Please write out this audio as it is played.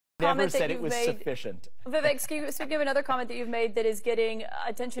Never comment that said you've it was made, sufficient. Vivek, speaking of another comment that you've made that is getting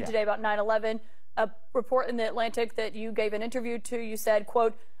attention today about 9/11, a report in the Atlantic that you gave an interview to, you said,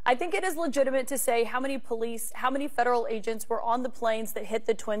 quote, "I think it is legitimate to say how many federal agents were on the planes that hit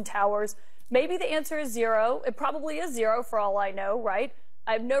the Twin Towers. Maybe the answer is zero. It probably is zero for all I know, right?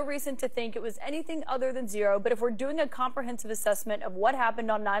 I have no reason to think it was anything other than zero. But if we're doing a comprehensive assessment of what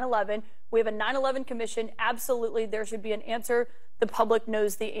happened on 9/11, we have a 9/11 commission. Absolutely, there should be an answer the public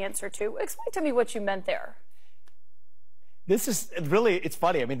knows the answer to." Explain to me what you meant there. This is really, it's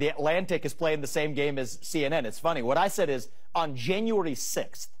funny. I mean, the Atlantic is playing the same game as CNN. It's funny. What I said is, on January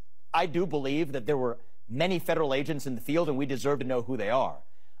 6th, I do believe that there were many federal agents in the field, and we deserve to know who they are.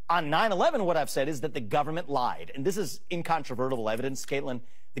 On 9/11, what I've said is that the government lied. And this is incontrovertible evidence, Caitlin.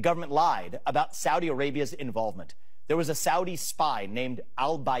 The government lied about Saudi Arabia's involvement. There was a Saudi spy named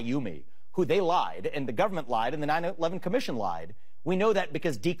al-Bayoumi who they lied, and the government lied, and the 9/11 Commission lied. We know that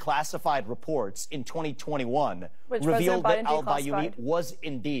because declassified reports in 2021 revealed that al-Bayoumi was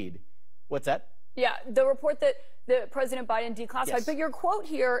indeed. What's that? Yeah, the report that President Biden declassified. Yes. But your quote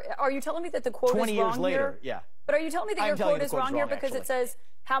here, are you telling me that the quote is wrong 20 years later, here? Yeah. But are you telling me that your quote is wrong here because it says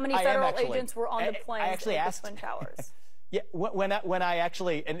how many federal agents were on the planes at the Twin Towers? Yeah, when I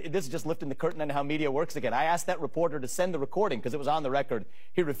actually, and this is just lifting the curtain on how media works again, I asked that reporter to send the recording because it was on the record.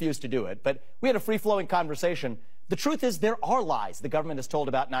 He refused to do it. But we had a free-flowing conversation. The truth is there are lies the government has told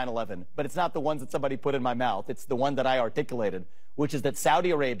about 9/11, but it's not the ones that somebody put in my mouth. It's the one that I articulated, which is that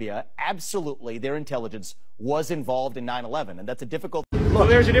Saudi Arabia, absolutely, their intelligence was involved in 9/11, and that's a difficult. Well,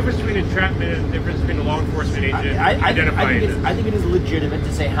 there's a difference between entrapment and a difference between a law enforcement agent identifying it. I think it is legitimate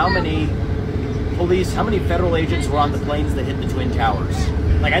to say how many federal agents were on the planes that hit the Twin Towers.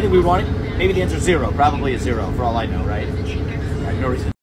 Like, I think we want it. Maybe the answer is zero. Probably is zero, for all I know, right? I have no reason.